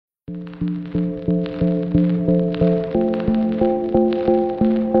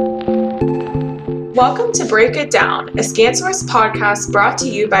Welcome to Break It Down, a ScanSource podcast brought to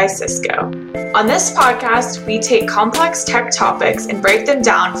you by Cisco. On this podcast, we take complex tech topics and break them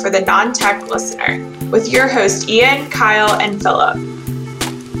down for the non-tech listener, with your hosts Ian, Kyle, and Philip.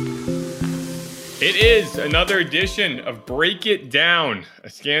 It is another edition of Break It Down, a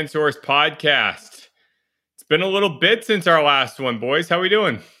ScanSource podcast. It's been a little bit since our last one, boys. How we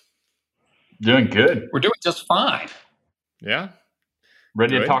doing? Doing good. We're doing just fine. Yeah.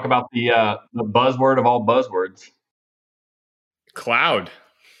 Ready to talk about the buzzword of all buzzwords. Cloud.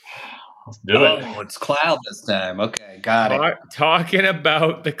 Let's do it. Oh, it's cloud this time. Okay, got it. Talking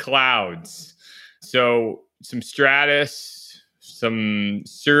about the clouds. So some Stratus, some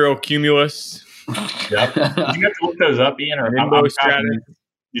Cirro Cumulus. Yep. Did you have to look those up, Ian? Or Nimbo Stratus.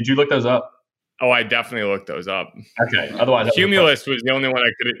 Did you look those up? Oh, I definitely looked those up. Okay. Otherwise, Cumulus was the only one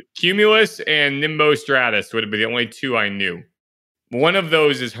I could. Cumulus and Nimbo Stratus would have been the only two I knew. One of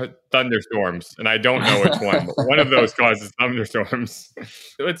those is thunderstorms, and I don't know which one, but one of those causes thunderstorms.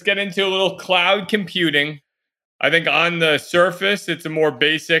 Let's get into a little cloud computing. I think on the surface, it's a more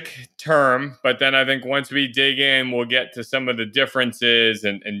basic term, but then I think once we dig in, we'll get to some of the differences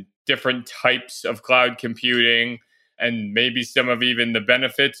and different types of cloud computing, and maybe some of even the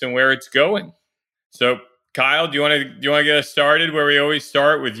benefits and where it's going. So, Kyle, do you want to get us started where we always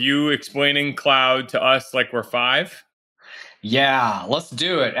start with you explaining cloud to us like we're five? Yeah, let's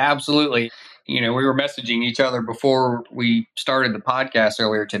do it. Absolutely. You know, we were messaging each other before we started the podcast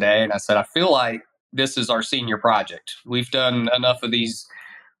earlier today, and I said, I feel like this is our senior project. We've done enough of these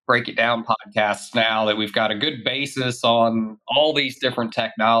Break It Down podcasts now that we've got a good basis on all these different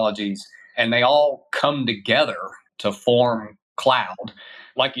technologies, and they all come together to form cloud.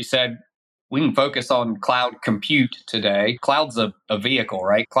 Like you said, we can focus on cloud compute today. Cloud's a vehicle,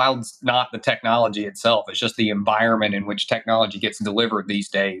 right? Cloud's not the technology itself. It's just the environment in which technology gets delivered these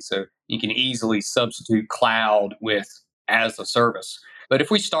days. So you can easily substitute cloud with as a service. But if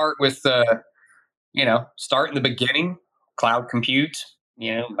we start with, start in the beginning, cloud compute,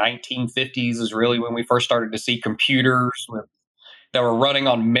 1950s is really when we first started to see computers that were running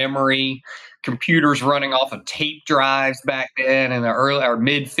on memory, computers running off of tape drives back then in the early or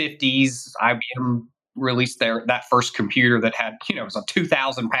mid 50s. IBM released that first computer that had, it was a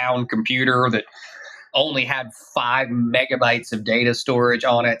 2,000-pound computer that only had 5 megabytes of data storage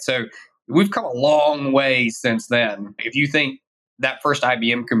on it. So we've come a long way since then. If you think that first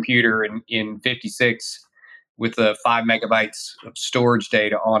IBM computer in 56 with the 5 megabytes of storage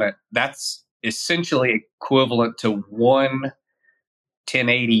data on it, that's essentially equivalent to one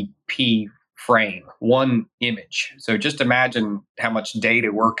 1080p frame, one image. So just imagine how much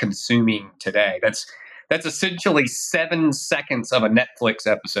data we're consuming today. That's essentially 7 seconds of a Netflix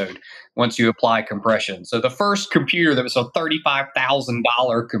episode once you apply compression. So the first computer that was a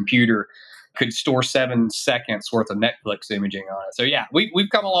 $35,000 computer could store 7 seconds worth of Netflix imaging on it. So yeah, we've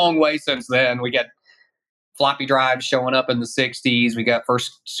come a long way since then. We got floppy drives showing up in the 60s. We got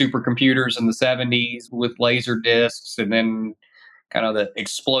first supercomputers in the 70s with laser discs, and then kind of the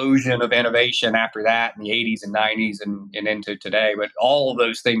explosion of innovation after that in the 80s and 90s and into today. But all of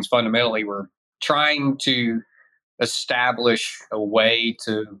those things fundamentally were trying to establish a way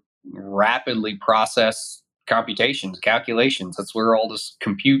to rapidly process calculations. That's where all this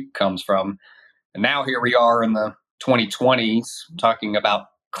compute comes from. And now here we are in the 2020s talking about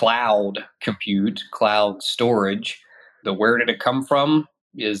cloud compute, cloud storage. Where did it come from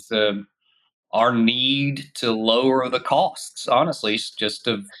is our need to lower the costs, honestly, just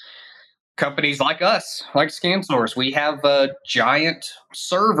of companies like us, like ScanSource. We have a giant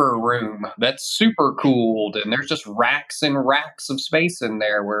server room that's super cooled, and there's just racks and racks of space in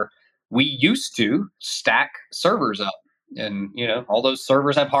there where we used to stack servers up. And, all those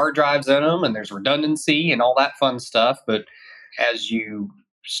servers have hard drives in them, and there's redundancy and all that fun stuff. But as you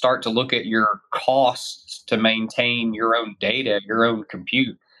start to look at your costs to maintain your own data, your own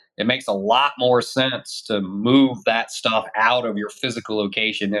compute, it makes a lot more sense to move that stuff out of your physical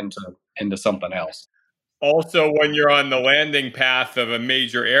location into something else. Also, when you're on the landing path of a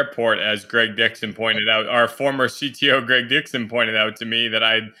major airport, as Greg Dixon pointed out, our former CTO Greg Dixon pointed out to me that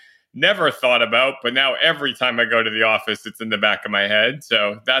I'd never thought about, but now every time I go to the office, it's in the back of my head.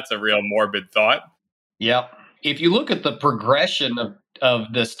 So that's a real morbid thought. Yep. If you look at the progression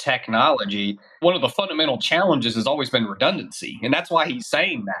of this technology, one of the fundamental challenges has always been redundancy. And that's why he's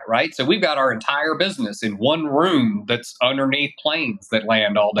saying that, right? So we've got our entire business in one room that's underneath planes that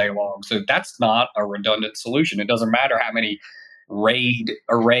land all day long. So that's not a redundant solution. It doesn't matter how many RAID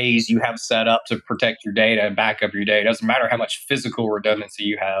arrays you have set up to protect your data and back up your data. It doesn't matter how much physical redundancy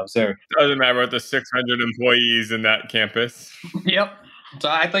you have. So it doesn't matter about the 600 employees in that campus. Yep. So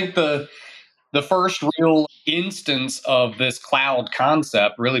I think the The first real instance of this cloud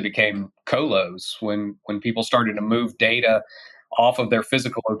concept really became colos when people started to move data off of their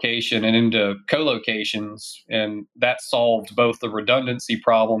physical location and into co-locations, and that solved both the redundancy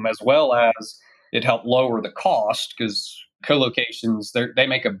problem as well as it helped lower the cost because co-locations they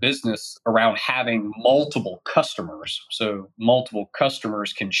make a business around having multiple customers, so multiple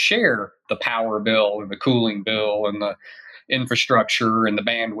customers can share the power bill and the cooling bill and the infrastructure and the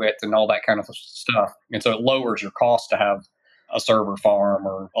bandwidth and all that kind of stuff. And so it lowers your cost to have a server farm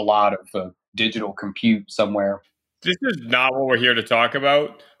or a lot of digital compute somewhere. This is not what we're here to talk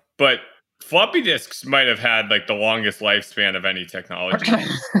about, but floppy disks might have had like the longest lifespan of any technology.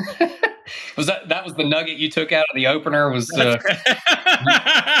 Was that was the nugget you took out of the opener? Was you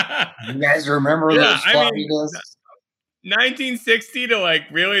guys remember those floppy disks? 1960 to like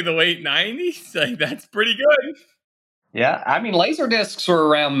really the late 90s? Like that's pretty good. Yeah, I mean, laser discs were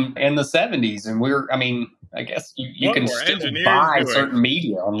around in the 70s, and I guess you can still buy certain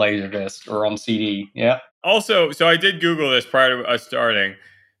media on laser disc or on CD. Yeah. Also, so I did Google this prior to us starting.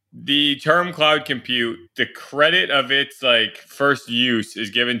 The term cloud compute, the credit of its like first use is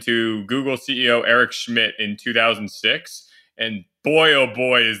given to Google CEO Eric Schmidt in 2006. And boy, oh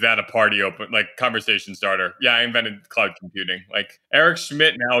boy, is that a party open, like conversation starter. Yeah, I invented cloud computing. Like Eric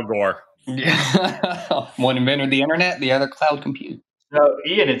Schmidt and Al Gore. Yeah. One invented the internet, the other cloud compute. So,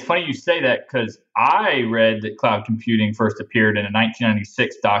 Ian, it's funny you say that because I read that cloud computing first appeared in a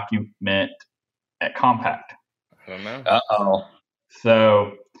 1996 document at Compact. I don't know. Uh-oh.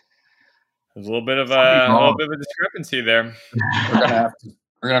 So there's a little bit of a discrepancy there. We're gonna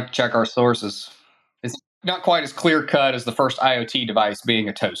have to check our sources. It's not quite as clear cut as the first IoT device being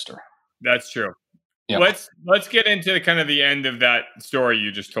a toaster. That's true. Yep. Let's get into kind of the end of that story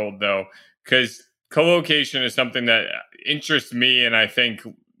you just told, though, because co-location is something that interests me and I think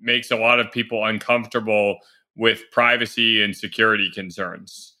makes a lot of people uncomfortable with privacy and security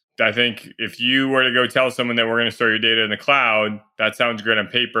concerns. I think if you were to go tell someone that we're going to store your data in the cloud, that sounds great on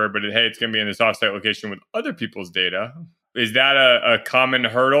paper, but hey, it's going to be in this offsite location with other people's data. Is that a common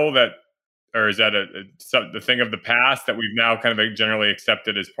hurdle or is that the thing of the past that we've now kind of generally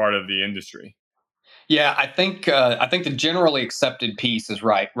accepted as part of the industry? Yeah, I think the generally accepted piece is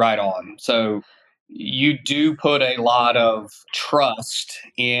right on. So you do put a lot of trust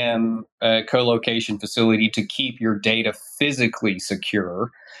in a co-location facility to keep your data physically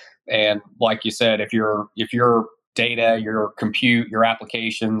secure. And like you said, if your data, your compute, your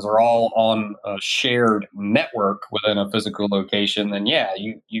applications are all on a shared network within a physical location, then yeah,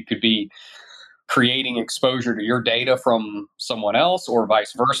 you could be creating exposure to your data from someone else or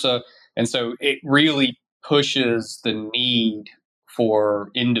vice versa. And so it really pushes the need for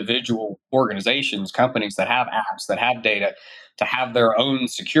individual organizations, companies that have apps, that have data, to have their own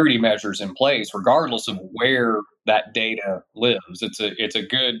security measures in place, regardless of where that data lives. It's a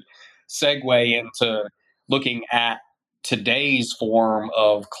good segue into looking at today's form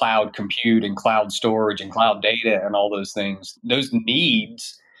of cloud compute and cloud storage and cloud data and all those things. Those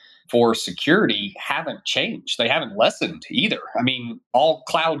needs for security haven't changed. They haven't lessened either. I mean, all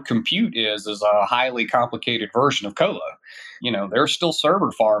cloud compute is a highly complicated version of colo. There are still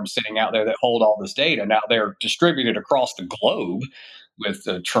server farms sitting out there that hold all this data. Now they're distributed across the globe with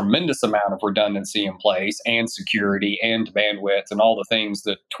a tremendous amount of redundancy in place and security and bandwidth and all the things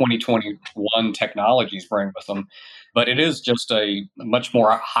that 2021 technologies bring with them. But it is just a much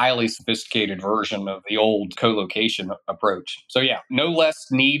more highly sophisticated version of the old co-location approach. So yeah, no less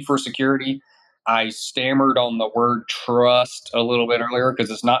need for security. I stammered on the word trust a little bit earlier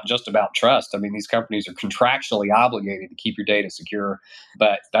because it's not just about trust. I mean, these companies are contractually obligated to keep your data secure,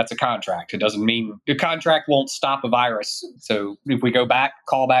 but that's a contract. It doesn't mean the contract won't stop a virus. So if we call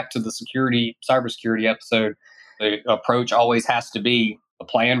back to the cybersecurity episode, the approach always has to be a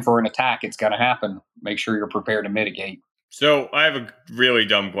plan for an attack. It's going to happen. Make sure you're prepared to mitigate. So I have a really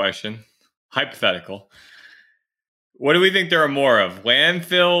dumb question, hypothetical. What do we think there are more of?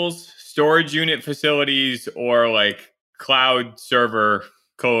 Landfills, storage unit facilities, or like cloud server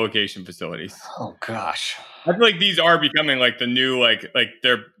co-location facilities? Oh gosh. I feel like these are becoming like the new, like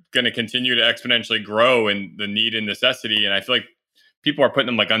they're going to continue to exponentially grow in the need and necessity. And I feel like people are putting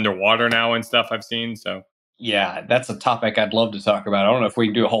them like underwater now and stuff I've seen. So yeah, that's a topic I'd love to talk about. I don't know if we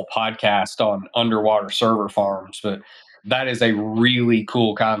can do a whole podcast on underwater server farms, but that is a really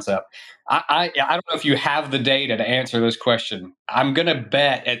cool concept. I don't know if you have the data to answer this question. I'm going to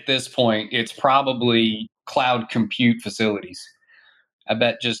bet at this point it's probably cloud compute facilities. I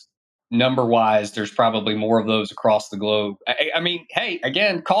bet just number-wise, there's probably more of those across the globe. I mean, hey,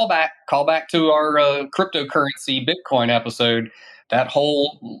 again, call back to our cryptocurrency Bitcoin episode. That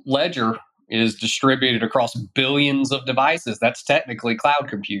whole ledger is distributed across billions of devices. That's technically cloud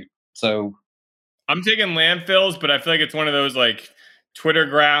compute. So I'm taking landfills, but I feel like it's one of those like Twitter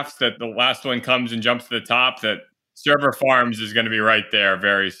graphs that the last one comes and jumps to the top, that server farms is going to be right there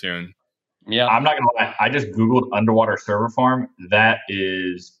very soon. yeah, I'm not going to lie. I just Googled underwater server farm. That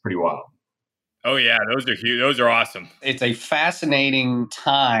is pretty wild. Oh yeah, those are huge. Those are awesome. it's a fascinating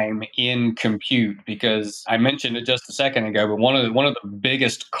time in compute because I mentioned it just a second ago, but one of the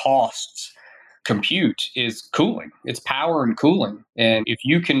biggest costs compute is cooling. It's power and cooling. And if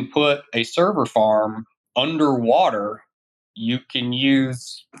you can put a server farm underwater, you can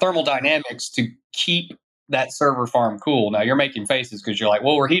use thermodynamics to keep that server farm cool. Now you're making faces because you're like,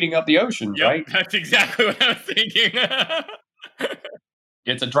 well, we're heating up the oceans, Yep, right? that's exactly what I was thinking.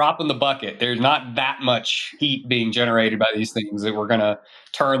 It's a drop in the bucket. There's not that much heat being generated by these things that we're going to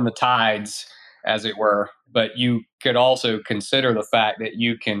turn the tides, as it were. But you could also consider the fact that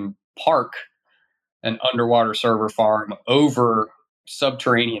you can park an underwater server farm over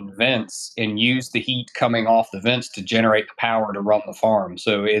subterranean vents and use the heat coming off the vents to generate the power to run the farm.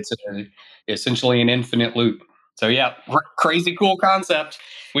 So it's essentially an infinite loop. So yeah, crazy cool concept.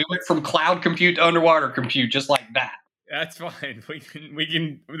 We went from cloud compute to underwater compute just like that. That's fine. We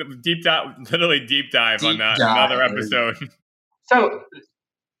can literally deep dive on Deep that in dive. another episode. So,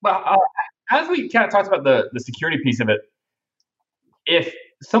 well, as we kind of talked about the security piece of it, if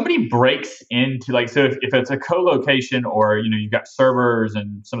somebody breaks into, like, so if it's a co-location or, you know, you've got servers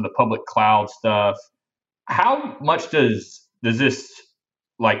and some of the public cloud stuff, how much does this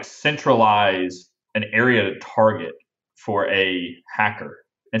like centralize an area to target for a hacker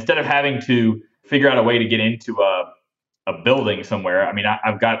instead of having to figure out a way to get into a building somewhere? I mean,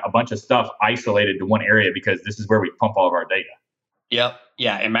 I've got a bunch of stuff isolated to one area because this is where we pump all of our data. Yep.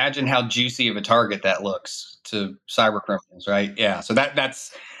 Yeah. Imagine how juicy of a target that looks to cyber criminals, right? Yeah. So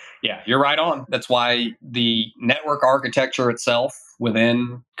that's you're right on. That's why the network architecture itself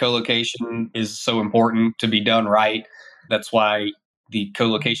within co-location is so important to be done right. That's why the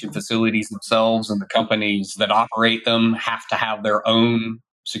co-location facilities themselves and the companies that operate them have to have their own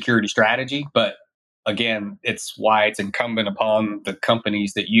security strategy. But again, it's why it's incumbent upon the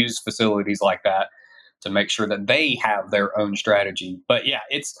companies that use facilities like that to make sure that they have their own strategy. But yeah,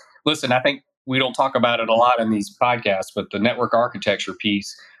 listen, I think we don't talk about it a lot in these podcasts, but the network architecture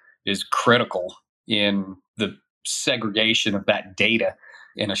piece is critical in the segregation of that data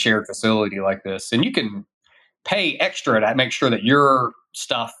in a shared facility like this. And you can pay extra to make sure that your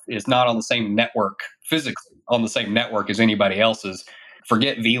stuff is not on the same network, physically on the same network as anybody else's.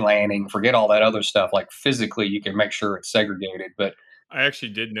 Forget VLANing, forget all that other stuff. Like physically, you can make sure it's segregated. But I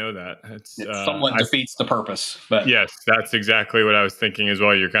actually did know that. it somewhat defeats the purpose. But yes, that's exactly what I was thinking as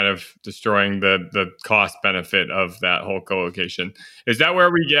well. You're kind of destroying the cost benefit of that whole co-location. Is that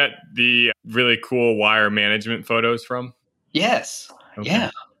where we get the really cool wire management photos from? Yes. Okay.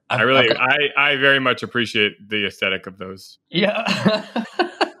 Yeah. I very much appreciate the aesthetic of those. Yeah.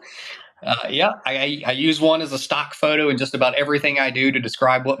 I use one as a stock photo in just about everything I do to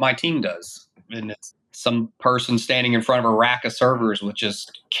describe what my team does. And it's some person standing in front of a rack of servers with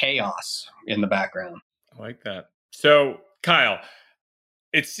just chaos in the background. I like that. So, Kyle,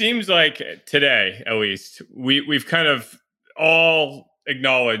 it seems like today, at least, we've kind of all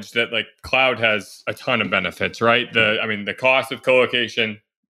acknowledged that like cloud has a ton of benefits, right? The cost of co-location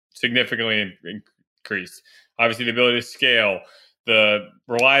significantly increased. Obviously, the ability to scale, the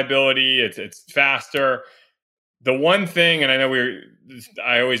reliability, it's faster. The one thing, and I know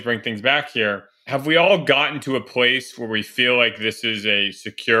I always bring things back here, have we all gotten to a place where we feel like this is a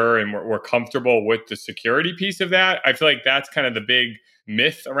secure and we're comfortable with the security piece of that? I feel like that's kind of the big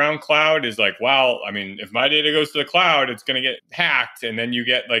myth around cloud is like, wow, I mean, if my data goes to the cloud, it's going to get hacked. And then you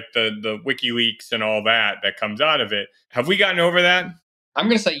get like the WikiLeaks and all that comes out of it. Have we gotten over that? I'm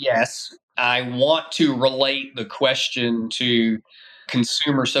going to say yes. I want to relate the question to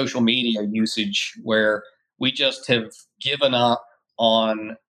consumer social media usage, where we just have given up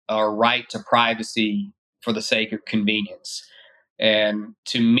on our right to privacy for the sake of convenience. And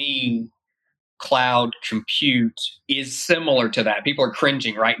to me, cloud compute is similar to that. People are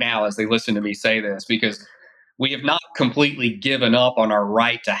cringing right now as they listen to me say this because we have not completely given up on our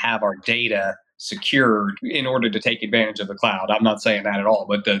right to have our data secured in order to take advantage of the cloud. I'm not saying that at all,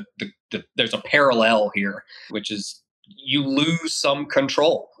 but there's a parallel here, which is you lose some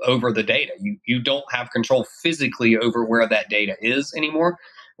control over the data. You don't have control physically over where that data is anymore,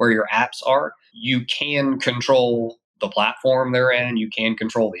 where your apps are. You can control the platform they're in. You can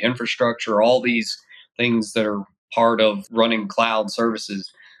control the infrastructure, all these things that are part of running cloud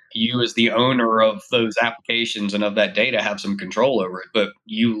services. You as the owner of those applications and of that data have some control over it, but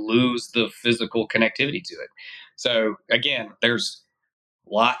you lose the physical connectivity to it. So again, there's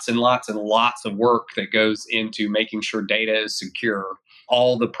lots and lots and lots of work that goes into making sure data is secure.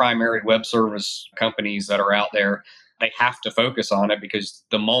 All the primary web service companies that are out there, they have to focus on it, because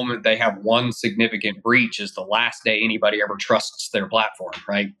the moment they have one significant breach is the last day anybody ever trusts their platform,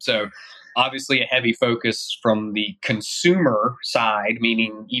 right? So obviously a heavy focus from the consumer side,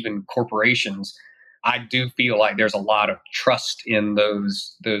 meaning even corporations. I do feel like there's a lot of trust in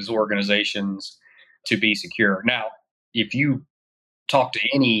those organizations to be secure. Now, if you talk to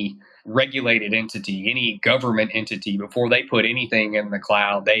any regulated entity, any government entity, before they put anything in the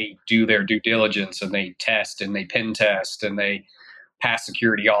cloud, they do their due diligence and they test and they pen test and they pass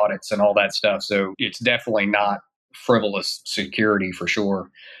security audits and all that stuff. So it's definitely not frivolous security for sure.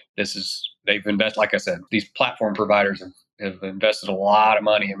 They've invested, like I said, these platform providers have invested a lot of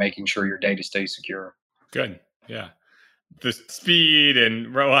money in making sure your data stays secure. Good. Yeah. The speed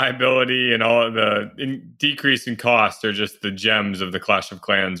and reliability and all of the decrease in cost are just the gems of the Clash of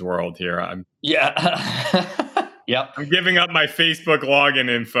Clans world here. Yep. I'm giving up my Facebook login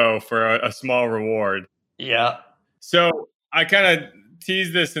info for a small reward. Yeah. So I kind of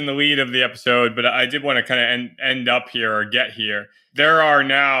teased this in the lead of the episode, but I did want to kind of end up here or get here. There are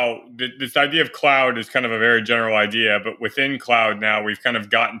now, this idea of cloud is kind of a very general idea, but within cloud now, we've kind of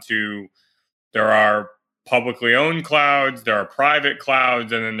gotten to, there are publicly owned clouds, there are private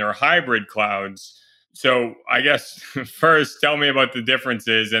clouds, and then there are hybrid clouds. So I guess first, tell me about the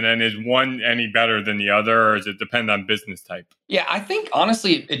differences, and then is one any better than the other, or does it depend on business type? Yeah, I think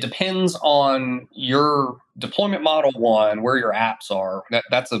honestly, it depends on your deployment model, one, where your apps are.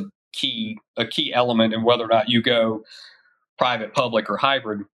 That's a key element in whether or not you go private, public, or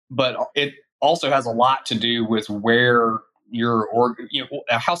hybrid. But it also has a lot to do with where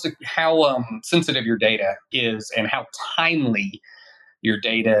how sensitive your data is and how timely your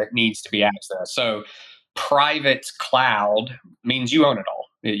data needs to be accessed. So private cloud means you own it all.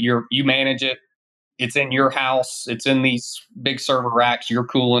 You manage it. It's in your house. It's in these big server racks. You're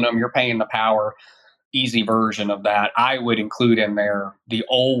cooling them. You're paying the power. Easy version of that. I would include in there the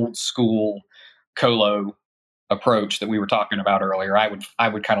old school colo approach that we were talking about earlier. I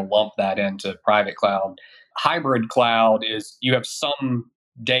would kind of lump that into private cloud. Hybrid cloud is you have some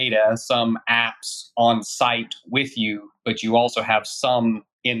data, some apps on site with you, but you also have some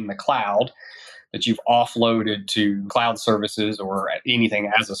in the cloud that you've offloaded to cloud services or anything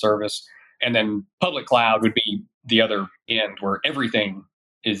as a service. And then public cloud would be the other end, where everything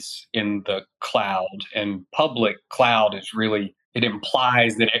is in the cloud. And public cloud is really, it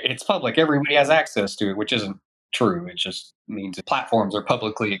implies that it's public. Everybody has access to it, which isn't true. It just means that platforms are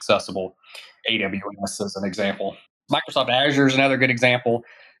publicly accessible. AWS as an example. Microsoft Azure is another good example.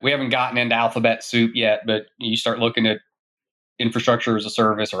 We haven't gotten into alphabet soup yet, but you start looking at infrastructure as a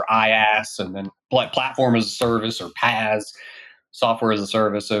service, or IaaS, and then platform as a service, or PaaS, software as a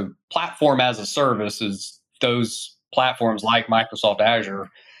service. So platform as a service is those platforms like Microsoft Azure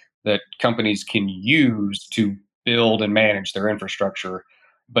that companies can use to build and manage their infrastructure.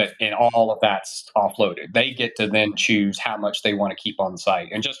 And all of that's offloaded. They get to then choose how much they want to keep on site.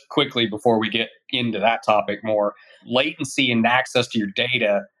 And just quickly, before we get into that topic more, latency and access to your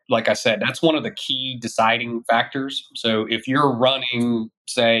data, like I said, that's one of the key deciding factors. So if you're running,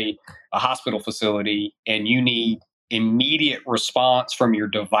 say, a hospital facility and you need immediate response from your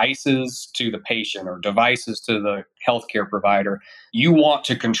devices to the patient or devices to the healthcare provider, you want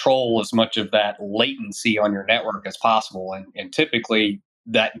to control as much of that latency on your network as possible. And typically,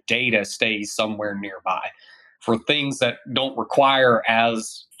 that data stays somewhere nearby. For things that don't require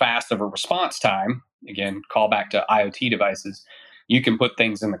as fast of a response time, again, call back to IoT devices, you can put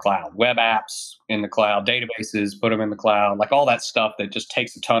things in the cloud, web apps in the cloud, databases, put them in the cloud, like all that stuff that just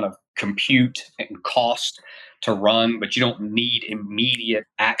takes a ton of compute and cost to run, but you don't need immediate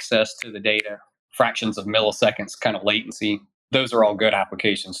access to the data, fractions of milliseconds kind of latency. Those are all good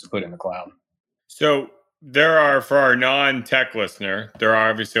applications to put in the cloud. So there are, for our non-tech listener, there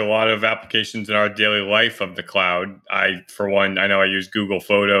are obviously a lot of applications in our daily life of the cloud. For one, I know I use Google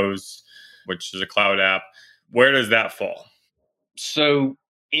Photos, which is a cloud app. Where does that fall? So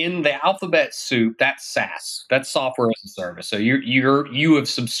in the alphabet soup, that's SaaS. That's software as a service. So you have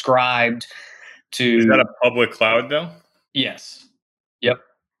subscribed to. Is that a public cloud though? Yes. Yep.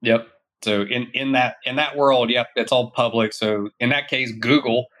 So in that world, yep, it's all public. So in that case,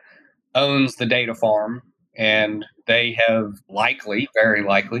 Google owns the data farm, and they have very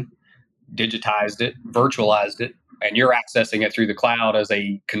likely, digitized it, virtualized it, and you're accessing it through the cloud as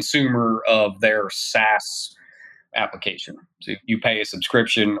a consumer of their SaaS application. So you pay a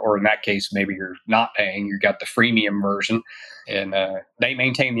subscription, or in that case, maybe you're not paying, you got the freemium version, and they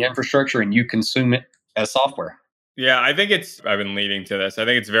maintain the infrastructure and you consume it as software. Yeah, I've been leading to this. I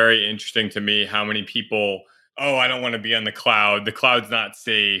think it's very interesting to me how many people, oh, I don't want to be on the cloud. The cloud's not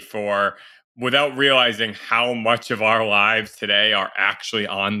safe, or without realizing how much of our lives today are actually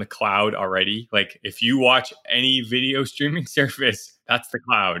on the cloud already. Like if you watch any video streaming service, that's the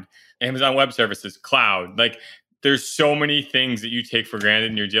cloud. Amazon Web Services, cloud. Like there's so many things that you take for granted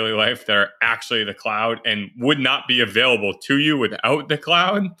in your daily life that are actually the cloud and would not be available to you without the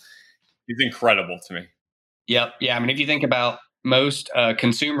cloud. It's incredible to me. Yep. Yeah. I mean, if you think about most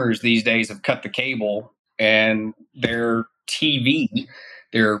consumers these days have cut the cable, and their TV,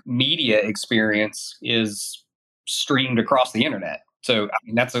 their media experience is streamed across the internet. So I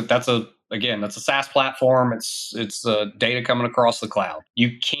mean, that's a SaaS platform. It's data coming across the cloud.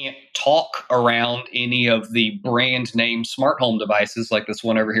 You can't talk around any of the brand name smart home devices like this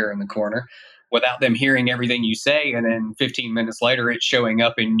one over here in the corner without them hearing everything you say, and then 15 minutes later it's showing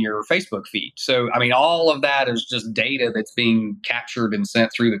up in your Facebook feed. So I mean, all of that is just data that's being captured and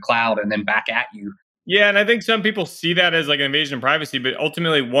sent through the cloud and then back at you. Yeah, and I think some people see that as like an invasion of privacy, but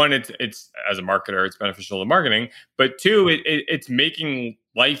ultimately, one, it's as a marketer, it's beneficial to marketing, but two, it's making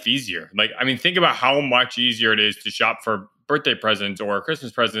life easier. Like, I mean, think about how much easier it is to shop for birthday presents or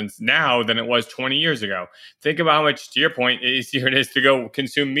Christmas presents now than it was 20 years ago. Think about how much, to your point, easier it is to go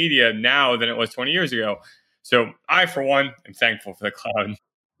consume media now than it was 20 years ago. So I, for one, am thankful for the cloud.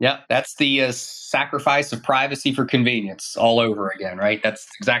 Yeah, that's the sacrifice of privacy for convenience all over again, right? That's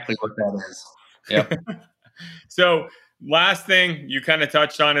exactly what that is. Yep. So last thing, you kind of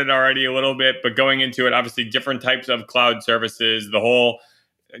touched on it already a little bit, but going into it, obviously different types of cloud services, the whole,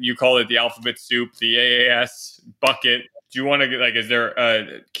 you call it the alphabet soup, the AAS bucket. Do you want to get, like, is there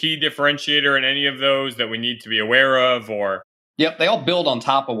a key differentiator in any of those that we need to be aware of, or? Yep, they all build on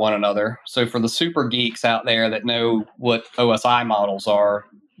top of one another. So for the super geeks out there that know what OSI models are,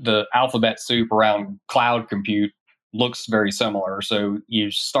 the alphabet soup around cloud compute looks very similar. So you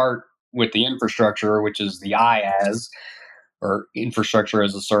start with the infrastructure, which is the IaaS, or infrastructure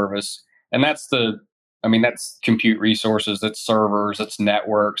as a service. And that's that's compute resources, that's servers, that's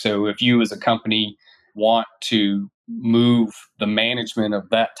network. So if you as a company want to move the management of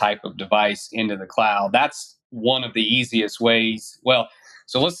that type of device into the cloud, that's one of the easiest ways. Well,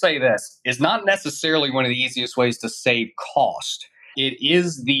 so let's say this is not necessarily one of the easiest ways to save cost. It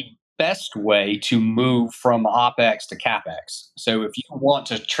is the best way to move from OpEx to CapEx. So if you want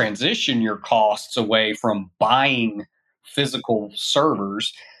to transition your costs away from buying physical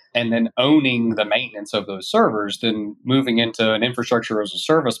servers and then owning the maintenance of those servers, then moving into an infrastructure as a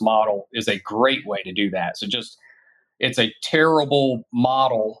service model is a great way to do that. So it's a terrible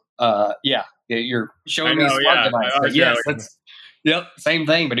model. You're showing me a smart device. Yes, that's yep, same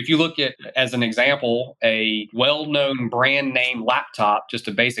thing. But if you look at, as an example, a well-known brand name laptop, just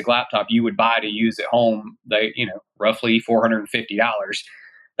a basic laptop you would buy to use at home, roughly $450.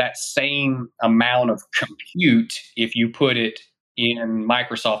 That same amount of compute, if you put it in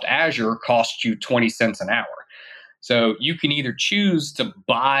Microsoft Azure, costs you 20 cents an hour. So you can either choose to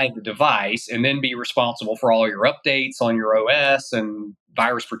buy the device and then be responsible for all your updates on your OS and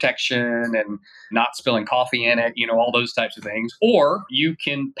virus protection and not spilling coffee in it, all those types of things. Or you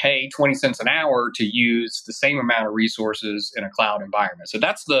can pay 20 cents an hour to use the same amount of resources in a cloud environment. So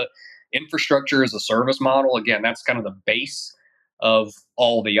that's the infrastructure as a service model. Again, that's kind of the base of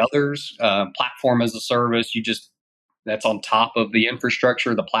all the others. Platform as a service, that's on top of the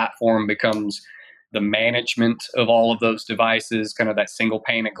infrastructure. The platform becomes the management of all of those devices, kind of that single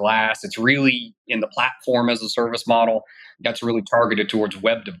pane of glass. It's really in the platform as a service model. That's really targeted towards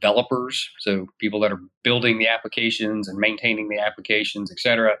web developers. So people that are building the applications and maintaining the applications, et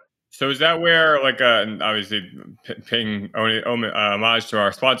cetera. So is that where, like, obviously paying homage to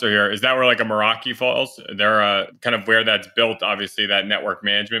our sponsor here, is that where like a Meraki falls? They're kind of where that's built, obviously, that network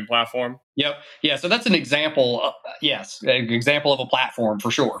management platform? Yep. Yeah. So that's an example. Yes, an example of a platform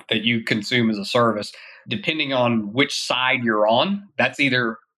for sure that you consume as a service. Depending on which side you're on, that's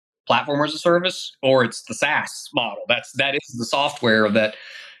either platform as a service or it's the SaaS model. That is the software that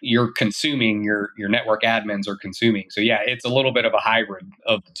you're consuming, your network admins are consuming. So yeah, it's a little bit of a hybrid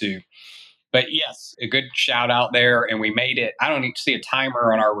of the two. But yes, a good shout out there. And we made it. I don't need to see a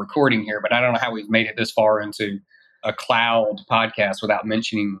timer on our recording here, but I don't know how we've made it this far into a cloud podcast without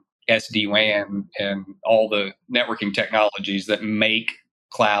mentioning SD-WAN and all the networking technologies that make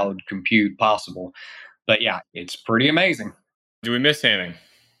cloud compute possible. But yeah, it's pretty amazing. Do we miss anything?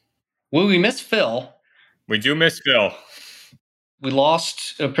 Will we miss Phil? We do miss Phil. We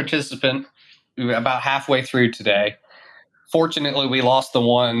lost a participant about halfway through today. Fortunately, we lost the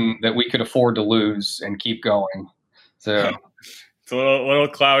one that we could afford to lose and keep going. So it's a little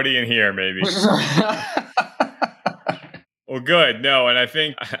cloudy in here, maybe. Well, good. No, and I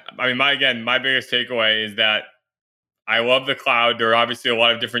think, my biggest takeaway is that I love the cloud. There are obviously a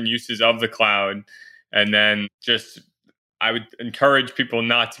lot of different uses of the cloud. And then I would encourage people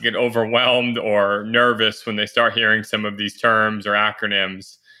not to get overwhelmed or nervous when they start hearing some of these terms or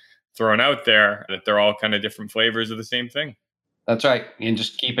acronyms thrown out there, that they're all kind of different flavors of the same thing. That's right. And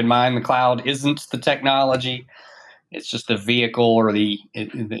just keep in mind, the cloud isn't the technology. It's just the vehicle, or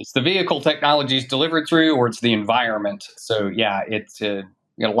it's the vehicle technology is delivered through, or it's the environment. So yeah, it's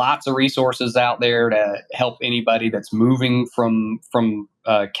lots of resources out there to help anybody that's moving from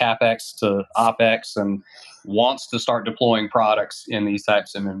CapEx to OpEx and wants to start deploying products in these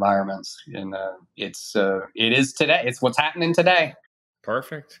types of environments. And it is today. It's what's happening today.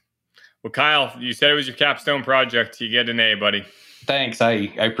 Perfect. Well, Kyle, you said it was your capstone project. You get an A, buddy. Thanks.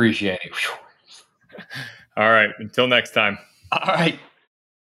 I appreciate it. All right. Until next time. All right.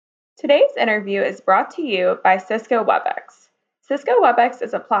 Today's interview is brought to you by Cisco WebEx. Cisco WebEx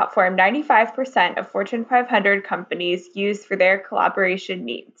is a platform 95% of Fortune 500 companies use for their collaboration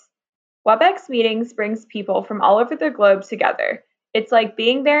needs. WebEx meetings brings people from all over the globe together. It's like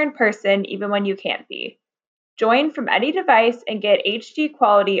being there in person even when you can't be. Join from any device and get HD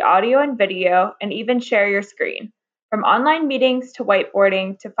quality audio and video, and even share your screen. From online meetings to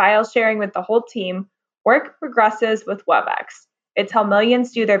whiteboarding to file sharing with the whole team, work progresses with WebEx. It's how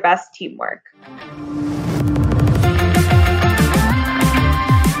millions do their best teamwork.